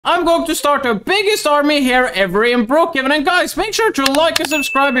I'm going to start the biggest army here ever in Brookhaven, and guys, make sure to like and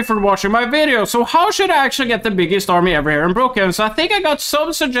subscribe if you're watching my video. So how should I actually get the biggest army ever here in Brookhaven? So I think I got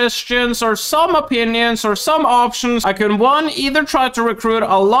some suggestions or some opinions or some options. I can either try to recruit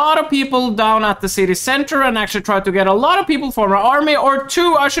a lot of people down at the city center and actually try to get a lot of people for my army, or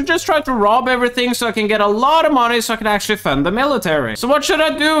two, I should just try to rob everything so I can get a lot of money so I can actually fund the military. So what should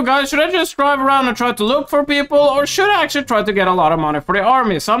I do, guys? Should I just drive around and try to look for people, or should I actually try to get a lot of money for the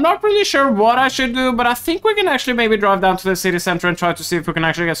army? So I'm not really sure what I should do, but I think we can actually maybe drive down to the city center and try to see if we can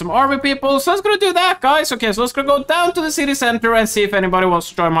actually get some army people. So let's go do that, guys. Okay, so let's go down to the city center and see if anybody wants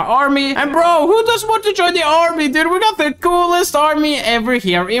to join my army. And bro, who doesn't want to join the army, dude? We got the coolest army ever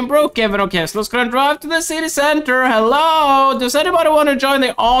here in Brookhaven. Okay, so let's go and drive to the city center. Hello, does anybody want to join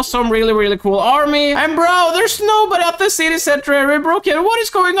the awesome, really cool army? And bro, there's nobody at the city center area in Brookhaven. What is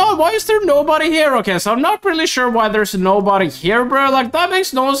going on? Why is there nobody here? Okay, so I'm not really sure why there's nobody here, bro. Like, that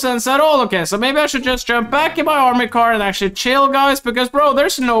makes no sense at all. Okay, so maybe I should just jump back in my army car and actually chill, guys, because bro,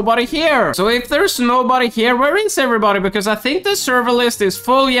 there's nobody here. So if there's nobody here, where is everybody? Because I think the server list is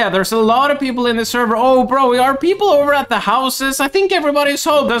full. Yeah, there's a lot of people in the server. Oh bro, we are people over at the houses. I think everybody's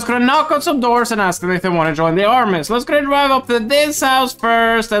home. Let's gonna knock on some doors and ask them if they want to join the army. So let's gonna drive up to this house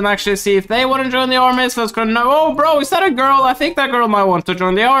first and actually see if they want to join the army. So let's gonna know. Oh bro, is that a girl? I think that girl might want to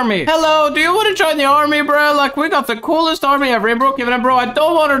join the army. Hello, do you want to join the army, bro? Like, we got the coolest army ever in Brookhaven, and bro, I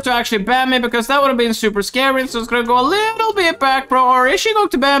don't want her to actually ban me because that would have been super scary. So it's gonna go a little bit back, bro. Or is she going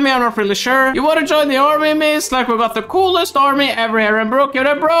to ban me? I'm not really sure. You want to join the army, miss? Like, we got the coolest army ever here in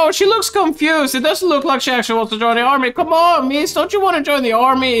Brookhaven. Bro, she looks confused. It doesn't look like she actually wants to join the army. Come on, miss. Don't you want to join the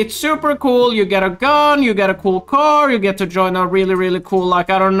army? It's super cool. You get a gun, you get a cool car, you get to join a really cool, like,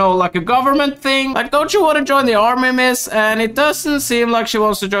 I don't know, like a government thing. Like, don't you want to join the army, miss? And it doesn't seem like she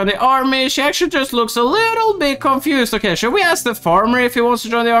wants to join the army. She actually just looks a little bit confused. Okay, should we ask the farmer if he wants to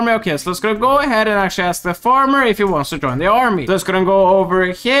join the army? Okay, so let's go ahead and actually ask the farmer if he wants to join the army. So let's gonna go over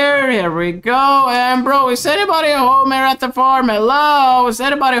here. Here we go. And bro, is anybody home here at the farm? Hello? Is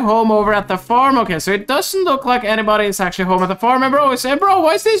anybody home over at the farm? Okay, so it doesn't look like anybody is actually home at the farm. And bro,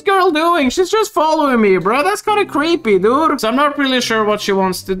 what's this girl doing? She's just following me, bro. That's kind of creepy, dude. So I'm not really sure what she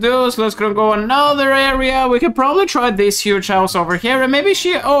wants to do. So let's gonna go another area. We could probably try this huge house over here. And maybe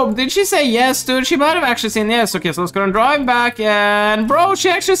did she say yes, dude? She might have actually said yes. Okay, so let's go and drive back. And bro, she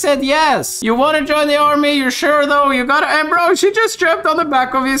actually said yes. You want to join the army? You're sure though? You gotta. And bro, she just jumped on the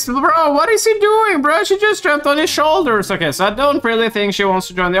back of his. Bro, what is he doing, bro? She just jumped on his shoulders. Okay, so I don't really think she wants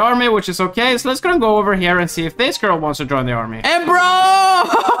to join the army, which is okay. So let's go over here and see if this girl wants to join the army. And bro,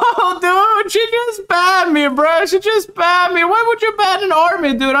 dude, she just banned me, bro. She just banned me. Why would you ban an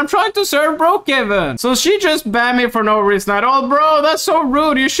army, dude? I'm trying to serve Brookhaven. So she just banned me for no reason at all, bro. That's so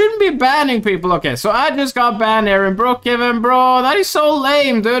rude. You shouldn't be banning people. Okay, so I just got banned here in Brookhaven, bro. That is so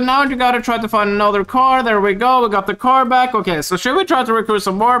lame, dude. Now you gotta try to find another car. There we go. We got the car back. Okay, so should we try to recruit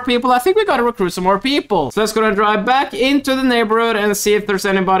some more people? I think we gotta recruit some more people. So let's go and drive back into the neighborhood and see if there's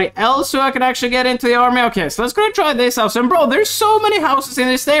anybody else who I can actually get into the army. Okay, so let's go and try this house. And bro, there's so many houses in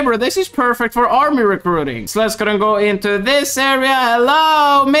this neighborhood. This is perfect for army recruiting. So let's go and go into this area.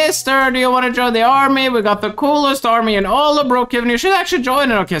 Hello, mister. Do you want to join the army? We got the coolest army in all of Brookhaven. You should actually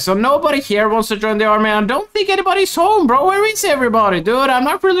join it. Okay, so nobody here wants to join the army. I don't think anybody's home, bro. Where is everybody, dude? I'm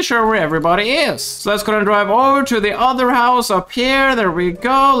not really sure where everybody is. So let's go and drive over to the other house up here. There we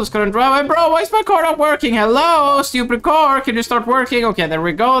go. Let's go and drive. Hey, bro, why is my car not working? Hello, stupid car. Can you start working? Okay, there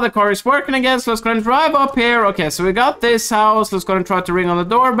we go. The car is working again. So let's go and drive up here. Okay, so we got this house. Let's go and try to ring on the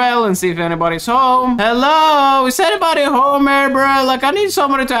doorbell and see if anybody's home. Hello, is anybody home here, bro? Like, I need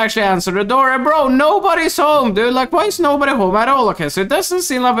somebody to actually answer the door. Hey, bro, nobody's home, dude. Like, why is nobody home at all? Okay, so it doesn't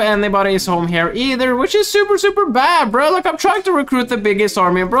seem like anybody is home here either, which is super bad, bro. Like, I'm trying to recruit the biggest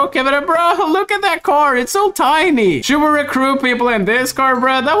army in Brookhaven. Bro, look at that car. It's so tiny. Should we recruit people in this car,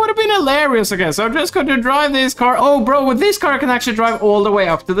 bro? That would have been hilarious. Okay, so I'm just going to drive this car. Oh, bro, with this car, I can actually drive all the way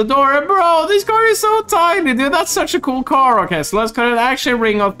up to the door. And bro, this car is so tiny, dude. That's such a cool car. Okay, so let's go and actually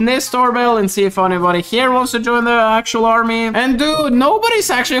ring up this doorbell and see if anybody here wants to join the actual army. And dude, nobody's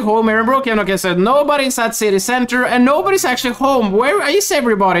actually home here in Brookhaven. Okay, so nobody's at city center and nobody's actually home. Where is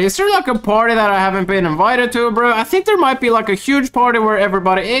everybody? Is there like a party that I haven't been invited to, bro? I think there might be like a huge party where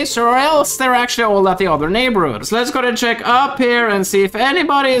everybody is, or else they're actually all at the other neighborhood. So let's go and check up here and see if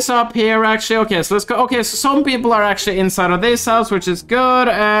anybody is up here actually. Okay, so let's go. Okay, so some people are actually inside of this house, which is good.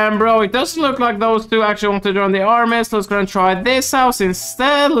 And bro, it doesn't look like those two actually want to join the army. So let's go and try this house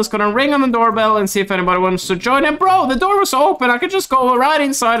instead. Let's go and ring on the doorbell and see if anybody anybody wants to join. And bro, the door was open. I could just go right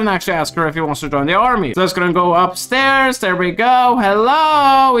inside and actually ask her if he wants to join the army. So let's gonna go upstairs. There we go.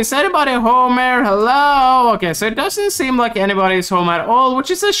 Hello, is anybody home here? Hello. Okay, so it doesn't seem like anybody's home at all,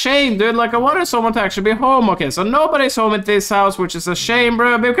 which is a shame, dude. Like, I wanted someone to actually be home. Okay, so nobody's home at this house, which is a shame,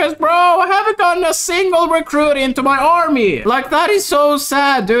 bro, because bro, I haven't gotten a single recruit into my army. Like, that is so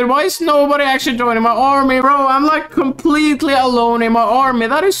sad, dude. Why is nobody actually joining my army? Bro, I'm like completely alone in my army.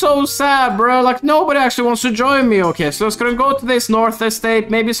 That is so sad, bro. Like, nobody actually wants to join me. Okay, so let's gonna go to this North Estate.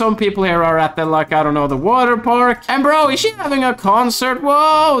 Maybe some people here are at the, like, I don't know, the water park. And bro, is she having a concert?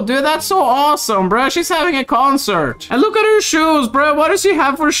 Whoa, dude, that's so awesome, bro. She's having a concert. And look at her shoes, bro. What does she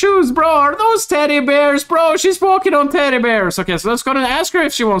have for shoes, bro? Are those teddy bears, bro? She's walking on teddy bears. Okay, so let's go and ask her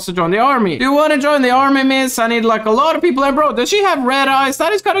if she wants to join the army. Do you want to join the army, miss? I need like a lot of people. And bro, does she have red eyes?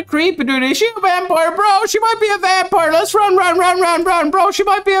 That is kind of creepy, dude. Is she a vampire, bro? She might be a vampire. Let's run, bro. She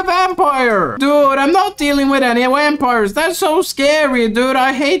might be a vampire. Dude, I'm not dealing with any vampires. That's so scary, dude.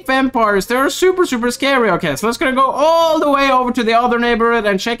 I hate vampires. They're super scary. Okay, so let's gonna go all the way over to the other neighborhood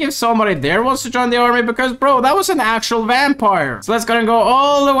and check if somebody there wants to join the army, because bro, that was an actual vampire. So let's gonna go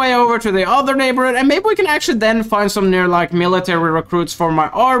all the way over to the other neighborhood, and maybe we can actually then find some near like military recruits for my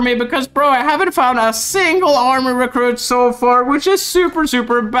army, because bro, I haven't found a single army recruit so far, which is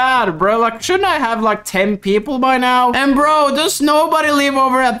super bad, bro. Like, shouldn't I have like 10 people by now? And bro, does nobody live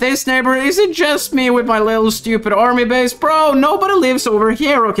over at this neighborhood? Is it just me with my little stupid army base? Bro, nobody lives over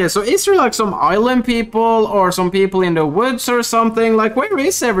here. Okay, so is there like some island people or some people in the woods or something? Like, where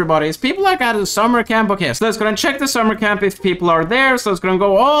is everybody? Is people like at a summer camp? Okay, so let's go and check the summer camp if people are there. So let's go and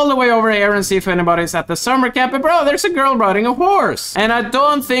go all the way over here and see if anybody's at the summer camp. And bro, there's a girl riding a horse, and I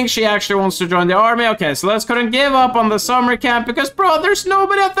don't think she actually wants to join the army. Okay, so let's go and give up on the summer camp, because bro, there's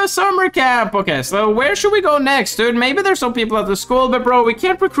nobody at the summer camp. Okay, so where should we go next, dude? Maybe there's some people at the school, but bro, we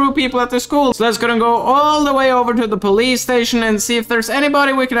can't recruit people at the school. So let's go and go all the way over to the police station and see if there's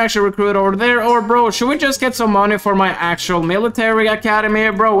anybody we can actually recruit over there. Or bro, should we just get some money for my actual military academy?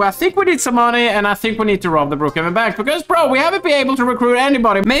 Bro, I think we need some money, and I think we need to rob the Brookhaven bank, because bro, we haven't been able to recruit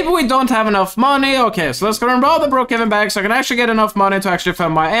anybody. Maybe we don't have enough money. Okay, so let's go and rob the Brookhaven bank so I can actually get enough money to actually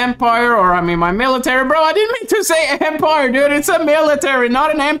fund my empire, or I mean my military. Bro, I didn't mean to say empire, dude. It's a military,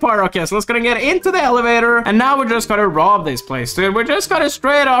 not an empire. Okay, so let's go and get into the elevator, and now we're just gonna rob this place, dude. We're just gonna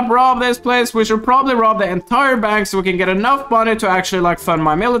straight up rob this place. We should probably rob the entire bank so we can get enough money to actually like fund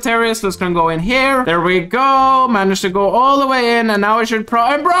my military. So let's gonna go in here. There we go. Managed to go all the way in, and now I should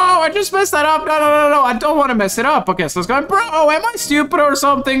and bro, I just messed that up. No. I don't want to mess it up. Okay, so let's go. Bro, am I stupid or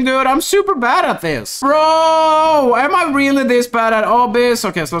something, dude? I'm super bad at this. Bro, am I really this bad at obbies?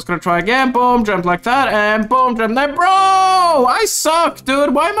 Okay, so let's gonna try again. Boom, jump like that, and boom, jump there. Bro, I suck,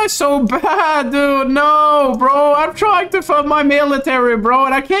 dude. Why am I so bad, dude? No, bro, I'm trying to fund my military, bro,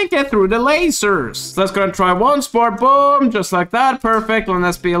 and I can't get through the lasers. So let's gonna try one sport. Boom, just like that. Perfect. And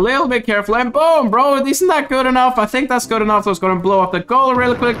let's be a little bit careful. And boom, bro, isn't that good enough? I think that's good enough. So let's go and blow up the gold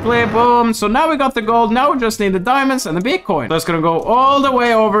really quickly. Boom. So now we got the gold. Now we just need the diamonds and the Bitcoin. So let's gonna go all the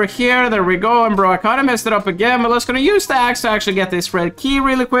way over here. There we go. And bro, I kind of messed it up again, but let's gonna use the axe to actually get this red key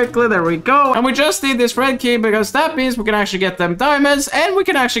really quickly. There we go. And we just need this red key, because that means we can actually get them diamonds, and we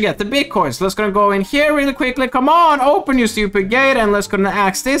can actually get the Bitcoin. So let's gonna go in here really quickly. Come on, open you stupid gate, and let's gonna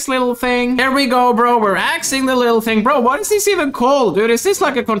axe this little thing. Here we go, bro. We're axing the little thing. Bro, what is this even called, dude? Is this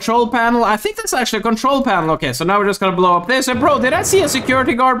like a control panel? I think that's actually a control panel. Okay, so now we're just gonna blow up this. And bro, did I see a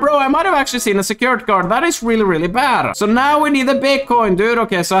security guard? Bro, I might have actually seen a security guard. That is really bad. So now we need the Bitcoin, dude.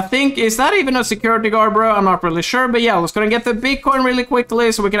 Okay, so I think, is that even a security guard, bro? I'm not really sure, but yeah, let's gonna get the Bitcoin really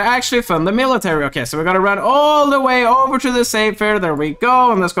quickly so we can actually fund the military. Okay, so we gotta run all the way over to the safe here. There we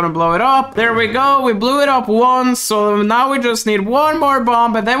go. And let's gonna blow it up. There we go. We blew it up once. So now we just need one more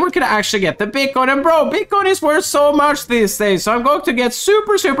bomb, and then we can actually get the Bitcoin. And bro, Bitcoin is worth so much these days, so I'm going to get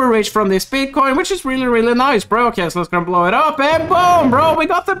super rich from this Bitcoin, which is really nice, bro. Okay, so let's gonna blow it up, and boom, bro, we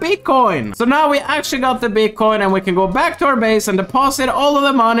got the Bitcoin. So now we actually got the Bitcoin, and we can go back to our base and deposit all of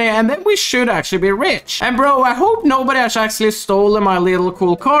the money, and then we should actually be rich. And bro, I hope nobody has actually stolen my little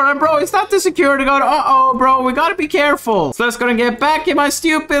cool car. And bro, is that the security guard? Uh-oh, bro, we gotta be careful. So let's gonna get back in my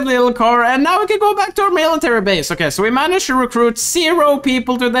stupid little car, and now we can go back to our military base. Okay, so we managed to recruit 0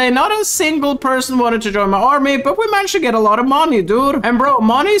 people today. Not a single person wanted to join my army, but we managed to get a lot of money, dude. And bro,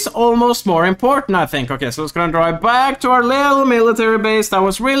 money's almost more important, I think. Okay, so let's gonna drive back to our little military base. That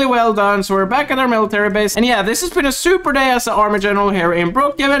was really well done. So we're back at our military base, and yeah, this has been a super day as an army general here in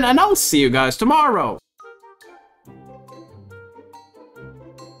Brookhaven, and I'll see you guys tomorrow.